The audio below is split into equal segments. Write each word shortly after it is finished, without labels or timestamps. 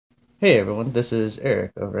Hey everyone, this is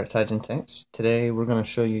Eric over at Taigen Tanks. Today we're going to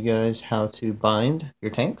show you guys how to bind your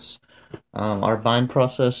tanks. Our bind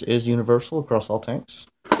process is universal across all tanks.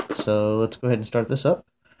 So let's go ahead and start this up.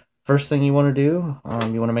 First thing you want to do,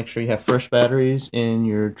 you want to make sure you have fresh batteries in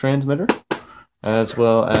your transmitter as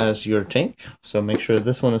well as your tank. So make sure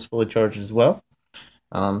this one is fully charged as well.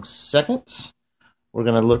 Second, we're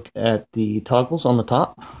going to look at the toggles on the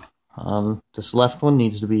top. This left one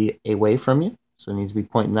needs to be away from you. So it needs to be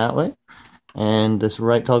pointing that way. And this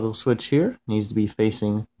right toggle switch here needs to be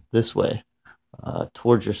facing this way,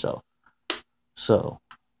 towards yourself. So,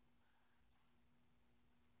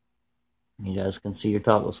 you guys can see your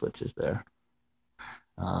toggle switches there.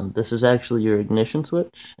 This is actually your ignition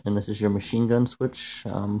switch, and this is your machine gun switch.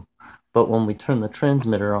 But when we turn the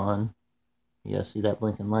transmitter on, you guys see that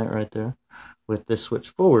blinking light right there? With this switch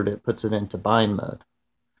forward, it puts it into bind mode.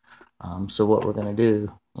 So what we're going to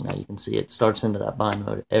do, you can see it starts into that bind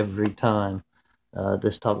mode every time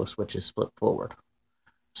this toggle switch is flipped forward.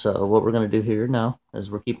 So what we're going to do here now is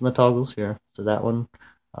we're keeping the toggles here. So that one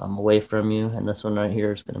away from you, and this one right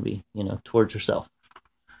here is going to be, towards yourself.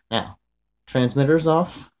 Now, transmitter's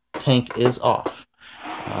off, tank is off.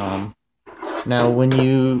 Now, when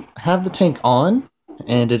you have the tank on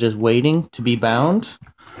and it is waiting to be bound,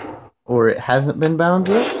 or it hasn't been bound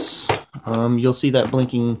yet, you'll see that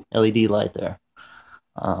blinking LED light there.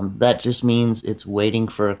 That just means it's waiting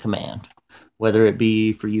for a command, whether it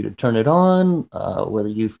be for you to turn it on, whether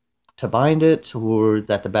you to bind it, or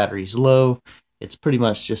that the battery's low. It's pretty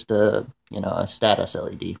much just a status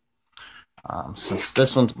LED. Since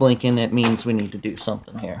this one's blinking, it means we need to do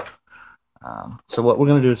something here. So what we're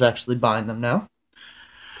going to do is actually bind them now.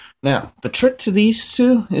 Now, the trick to these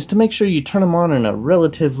two is to make sure you turn them on in a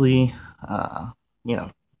relatively,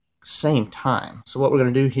 same time. So what we're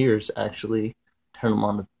going to do here is actually turn them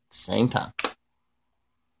on at the same time.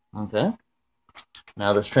 Okay.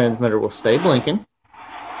 Now this transmitter will stay blinking,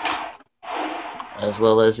 as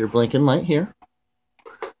well as your blinking light here.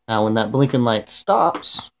 Now when that blinking light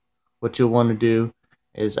stops, what you'll want to do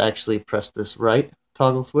is actually press this right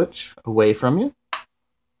toggle switch away from you.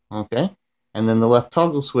 Okay. And then the left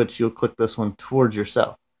toggle switch, you'll click this one towards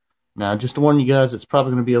yourself. Now, just to warn you guys, it's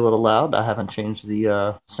probably going to be a little loud. I haven't changed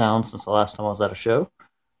the sound since the last time I was at a show.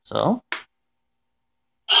 So.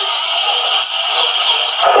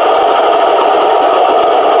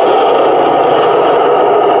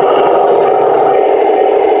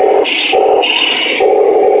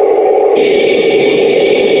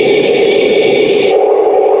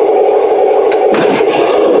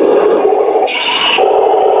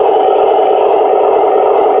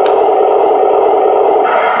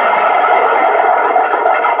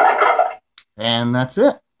 And that's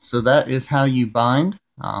it. So that is how you bind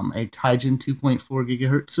a Taigen 2.4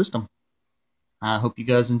 gigahertz system. I hope you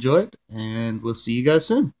guys enjoyed, and we'll see you guys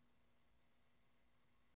soon.